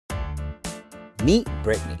Meet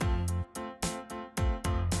Brittany.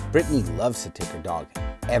 Brittany loves to take her dog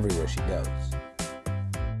everywhere she goes.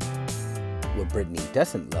 What Brittany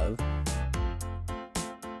doesn't love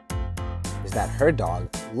is that her dog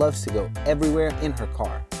loves to go everywhere in her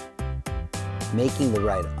car, making the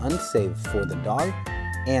ride unsafe for the dog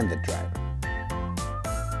and the driver.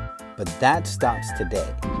 But that stops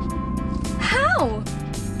today. How?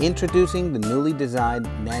 Introducing the newly designed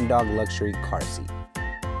Nandog luxury car seat.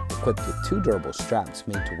 Equipped with 2 durable straps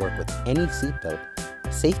made to work with any seatbelt,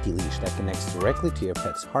 a safety leash that connects directly to your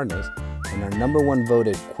pet's harness, and our #1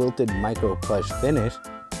 voted quilted micro plush finish,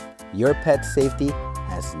 your pet's safety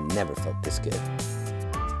has never felt this good.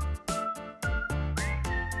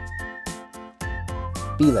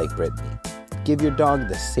 Be like Brittany. Give your dog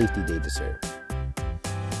the safety they deserve.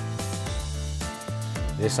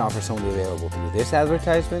 This offer is only available through this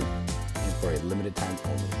advertisement and for a limited time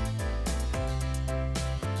only.